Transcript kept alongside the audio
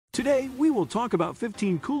Today, we will talk about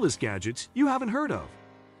 15 coolest gadgets you haven't heard of.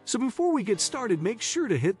 So before we get started, make sure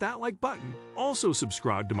to hit that like button. Also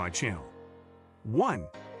subscribe to my channel. 1.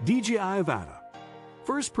 DJI Avata.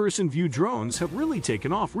 First-person view drones have really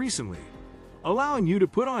taken off recently, allowing you to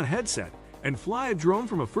put on a headset and fly a drone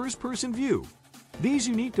from a first-person view. These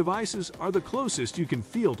unique devices are the closest you can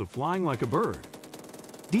feel to flying like a bird.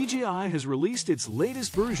 DJI has released its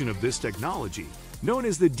latest version of this technology, known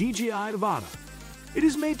as the DJI Avata. It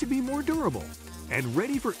is made to be more durable and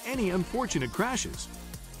ready for any unfortunate crashes.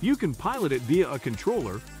 You can pilot it via a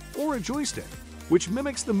controller or a joystick, which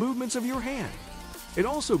mimics the movements of your hand. It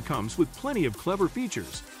also comes with plenty of clever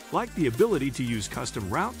features, like the ability to use custom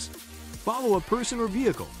routes, follow a person or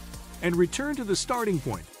vehicle, and return to the starting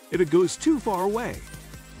point if it goes too far away.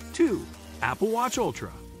 2. Apple Watch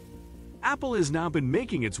Ultra. Apple has now been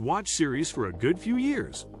making its watch series for a good few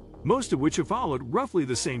years, most of which have followed roughly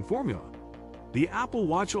the same formula. The Apple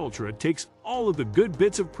Watch Ultra takes all of the good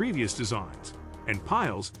bits of previous designs and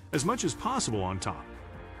piles as much as possible on top.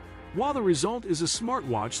 While the result is a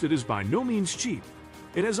smartwatch that is by no means cheap,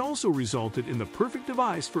 it has also resulted in the perfect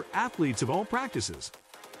device for athletes of all practices.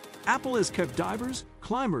 Apple has kept divers,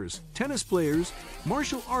 climbers, tennis players,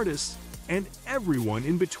 martial artists, and everyone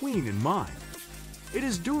in between in mind. It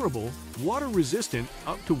is durable, water-resistant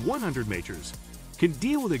up to 100 meters, can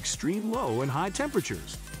deal with extreme low and high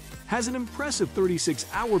temperatures, has an impressive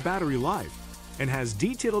 36-hour battery life, and has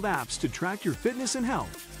detailed apps to track your fitness and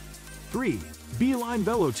health. 3. Beeline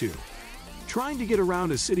Velo 2. Trying to get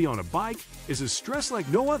around a city on a bike is a stress like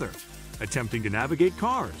no other. Attempting to navigate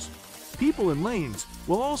cars, people and lanes,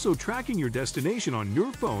 while also tracking your destination on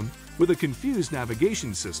your phone with a confused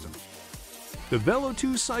navigation system. The Velo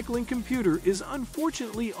 2 cycling computer is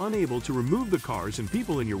unfortunately unable to remove the cars and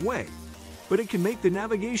people in your way, but it can make the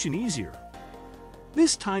navigation easier.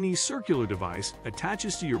 This tiny circular device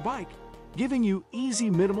attaches to your bike, giving you easy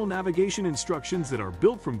minimal navigation instructions that are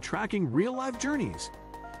built from tracking real-life journeys.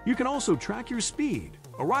 You can also track your speed,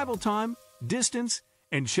 arrival time, distance,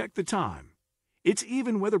 and check the time. It's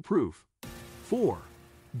even weatherproof. 4.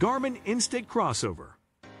 Garmin Instinct Crossover.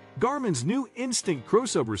 Garmin's new Instinct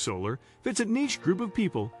Crossover Solar fits a niche group of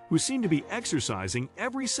people who seem to be exercising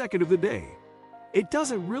every second of the day. It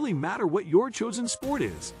doesn't really matter what your chosen sport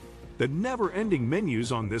is. The never-ending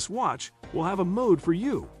menus on this watch will have a mode for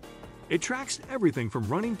you. It tracks everything from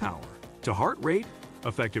running power to heart rate,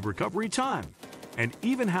 effective recovery time, and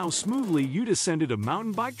even how smoothly you descended a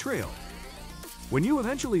mountain bike trail. When you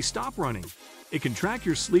eventually stop running, it can track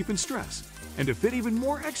your sleep and stress, and to fit even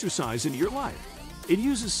more exercise into your life, it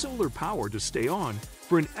uses solar power to stay on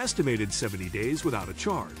for an estimated 70 days without a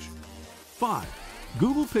charge. 5.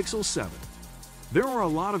 Google Pixel 7. There are a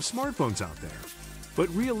lot of smartphones out there, but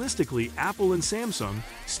realistically, Apple and Samsung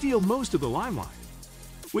steal most of the limelight.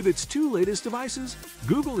 With its two latest devices,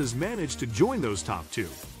 Google has managed to join those top two,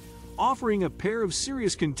 offering a pair of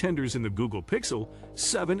serious contenders in the Google Pixel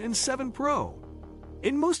 7 and 7 Pro.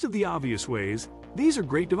 In most of the obvious ways, these are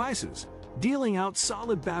great devices, dealing out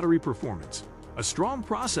solid battery performance, a strong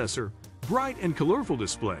processor, bright and colorful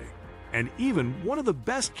display, and even one of the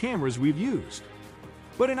best cameras we've used.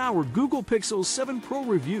 But in our Google Pixel 7 Pro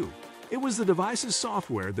review, it was the device's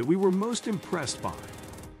software that we were most impressed by.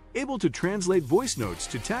 Able to translate voice notes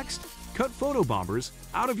to text, cut photobombers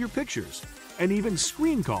out of your pictures, and even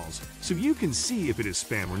screen calls so you can see if it is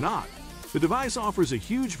spam or not. The device offers a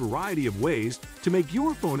huge variety of ways to make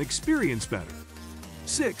your phone experience better.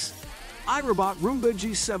 6. iRobot Roomba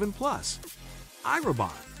G7 Plus.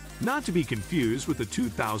 iRobot, not to be confused with the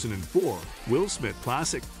 2004 Will Smith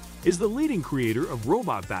classic, is the leading creator of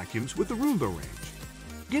robot vacuums with the Roomba range.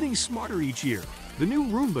 Getting smarter each year, the new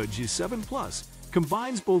Roomba G7 Plus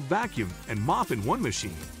combines both vacuum and mop in one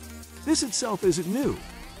machine. This itself isn't new,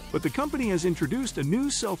 but the company has introduced a new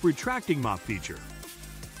self-retracting mop feature.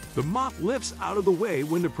 The mop lifts out of the way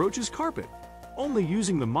when it approaches carpet, only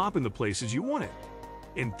using the mop in the places you want it.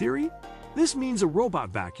 In theory, this means a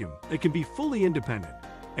robot vacuum that can be fully independent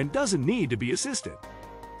and doesn't need to be assisted.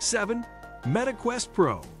 7. Meta Quest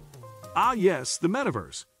Pro. Ah yes, the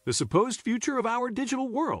metaverse, the supposed future of our digital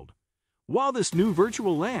world. While this new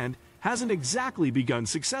virtual land hasn't exactly begun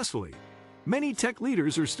successfully, many tech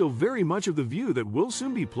leaders are still very much of the view that we'll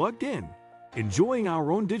soon be plugged in, enjoying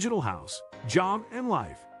our own digital house, job, and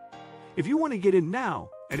life. If you want to get in now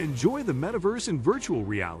and enjoy the metaverse in virtual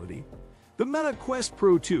reality, the Meta Quest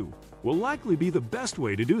Pro 2 will likely be the best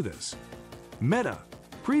way to do this. Meta,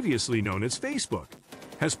 previously known as Facebook,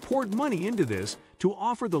 has poured money into this to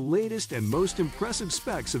offer the latest and most impressive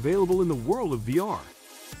specs available in the world of VR.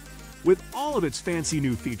 With all of its fancy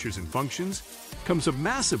new features and functions, comes a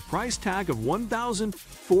massive price tag of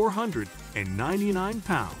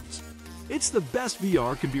 £1,499. It's the best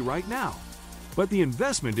VR can be right now, but the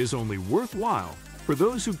investment is only worthwhile for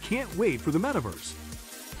those who can't wait for the metaverse.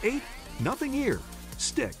 8. Nothing Ear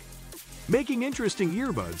Stick. Making interesting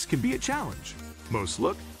earbuds can be a challenge. Most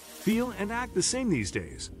look, feel, and act the same these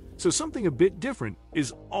days, so something a bit different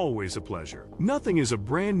is always a pleasure. Nothing is a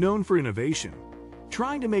brand known for innovation,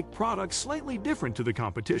 trying to make products slightly different to the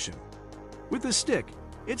competition. With the stick,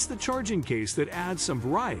 it's the charging case that adds some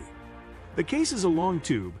variety. The case is a long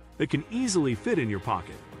tube that can easily fit in your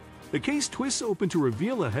pocket. The case twists open to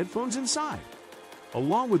reveal the headphones inside.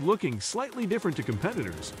 Along with looking slightly different to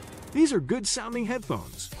competitors, these are good-sounding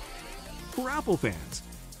headphones. For Apple fans,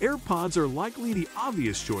 AirPods are likely the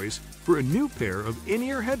obvious choice for a new pair of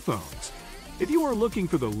in-ear headphones. If you are looking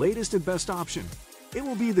for the latest and best option, it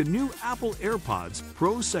will be the new Apple AirPods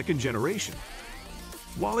Pro 2nd generation.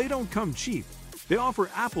 While they don't come cheap, they offer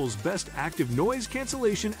Apple's best active noise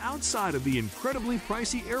cancellation outside of the incredibly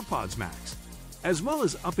pricey AirPods Max, as well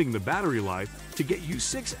as upping the battery life to get you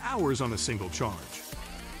 6 hours on a single charge.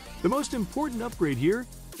 The most important upgrade here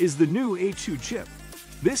is the new H2 chip.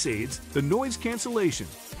 This aids the noise cancellation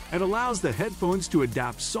and allows the headphones to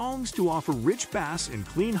adapt songs to offer rich bass and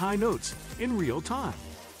clean high notes in real time.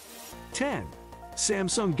 10.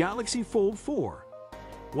 Samsung Galaxy Fold 4.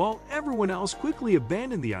 While everyone else quickly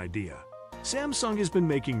abandoned the idea, Samsung has been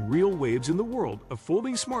making real waves in the world of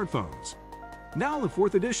folding smartphones. Now the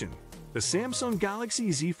 4th edition, the Samsung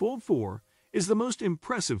Galaxy Z Fold 4 is the most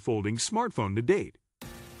impressive folding smartphone to date.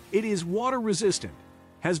 It is water-resistant,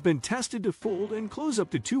 has been tested to fold and close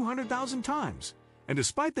up to 200,000 times, and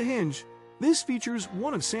despite the hinge, this features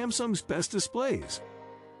one of Samsung's best displays.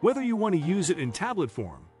 Whether you want to use it in tablet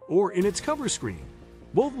form or in its cover screen,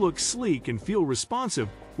 both look sleek and feel responsive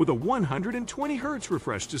with a 120Hz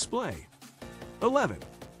refresh display. 11.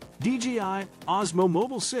 DJI Osmo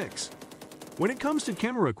Mobile 6. When it comes to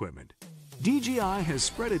camera equipment, DJI has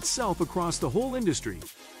spread itself across the whole industry,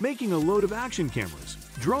 making a load of action cameras,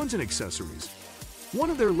 drones, and accessories. One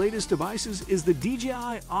of their latest devices is the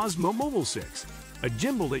DJI Osmo Mobile 6, a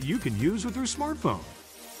gimbal that you can use with your smartphone.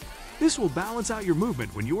 This will balance out your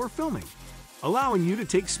movement when you are filming, allowing you to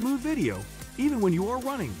take smooth video even when you are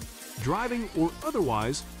running, driving, or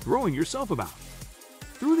otherwise throwing yourself about.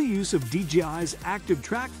 Through the use of DJI's Active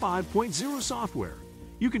Track 5.0 software,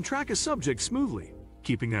 you can track a subject smoothly,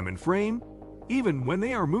 keeping them in frame even when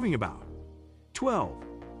they are moving about. 12.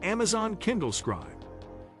 Amazon Kindle Scribe.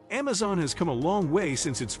 Amazon has come a long way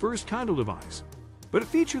since its first Kindle device, but a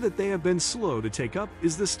feature that they have been slow to take up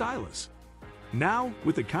is the stylus. Now,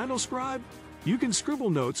 with the Kindle Scribe, you can scribble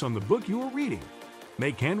notes on the book you are reading,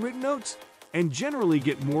 make handwritten notes, and generally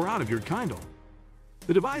get more out of your Kindle.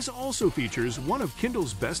 The device also features one of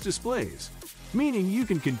Kindle's best displays, meaning you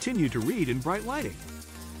can continue to read in bright lighting.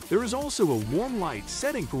 There is also a warm light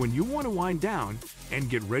setting for when you want to wind down and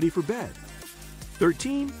get ready for bed.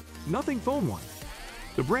 13. Nothing Phone 1.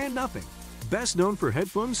 The brand Nothing, best known for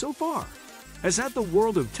headphones so far, has had the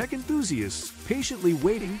world of tech enthusiasts patiently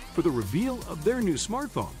waiting for the reveal of their new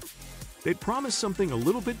smartphone. They promised something a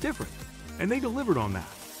little bit different, and they delivered on that.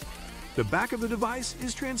 The back of the device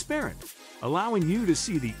is transparent, allowing you to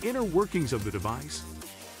see the inner workings of the device.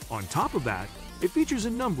 On top of that, it features a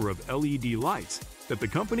number of LED lights that the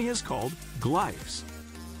company has called glyphs.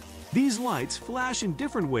 These lights flash in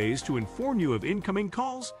different ways to inform you of incoming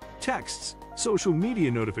calls, texts, social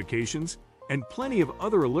media notifications, and plenty of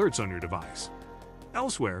other alerts on your device.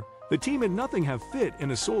 Elsewhere, the team at Nothing have fit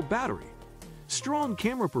in a sole battery, strong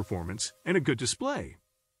camera performance, and a good display.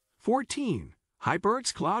 14.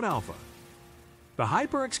 HyperX Cloud Alpha. The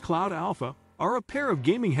HyperX Cloud Alpha are a pair of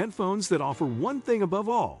gaming headphones that offer one thing above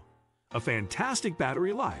all: a fantastic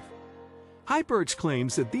battery life. HyperX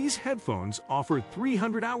claims that these headphones offer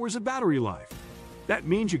 300 hours of battery life. That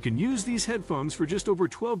means you can use these headphones for just over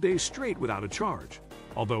 12 days straight without a charge,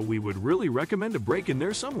 although we would really recommend a break in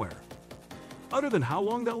there somewhere. Other than how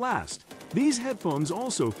long they'll last, these headphones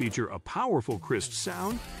also feature a powerful crisp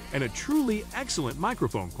sound and a truly excellent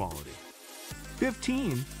microphone quality.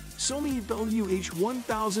 15. Sony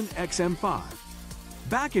WH-1000XM5.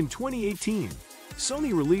 Back in 2018,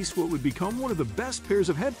 Sony released what would become one of the best pairs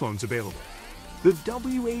of headphones available, the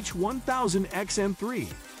WH-1000XM3.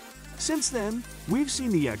 Since then, we've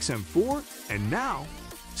seen the XM4, and now,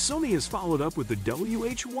 Sony has followed up with the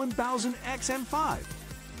WH-1000XM5.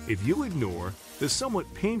 If you ignore the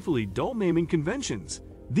somewhat painfully dull naming conventions,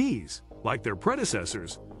 these, like their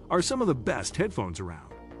predecessors, are some of the best headphones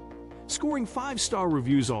around. Scoring 5-star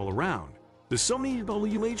reviews all around, the Sony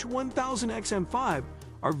WH-1000XM5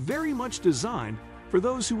 are very much designed for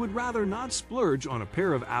those who would rather not splurge on a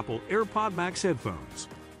pair of Apple AirPod Max headphones.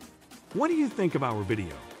 What do you think of our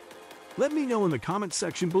video? Let me know in the comment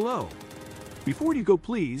section below. Before you go,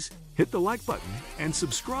 please hit the like button and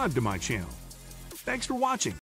subscribe to my channel. Thanks for watching.